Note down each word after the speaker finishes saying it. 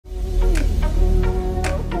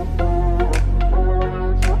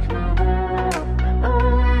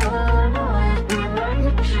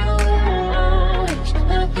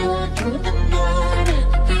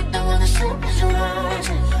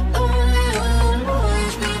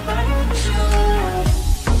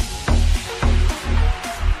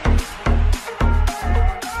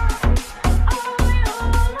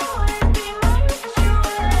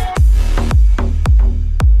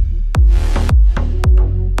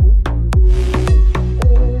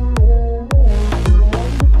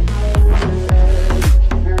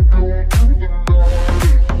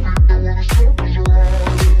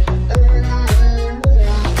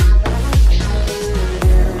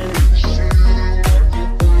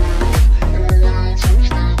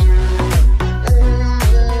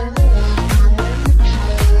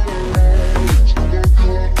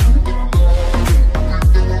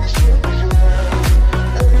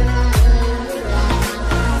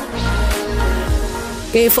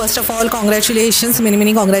Okay, first of all, congratulations, many,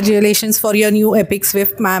 many congratulations for your new Epic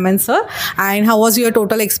Swift, ma'am and sir. And how was your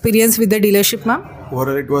total experience with the dealership, ma'am?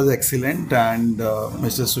 Overall, it was excellent, and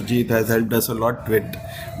Mr. Sujit has helped us a lot with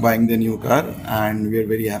buying the new car, and we are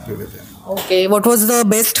very happy with it. Okay, what was the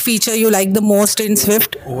best feature you liked the most in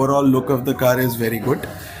Swift? Overall look of the car is very good,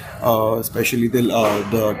 especially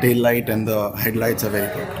the tail light and the headlights are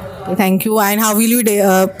very good. Okay, thank you. And how will you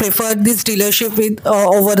prefer this dealership with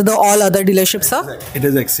over the all other dealerships, sir? It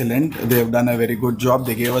is excellent. They have done a very good job.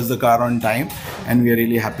 They gave us the car on time, and we are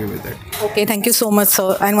really happy with it. Okay, thank you so much,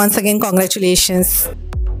 sir. And once again, congratulations.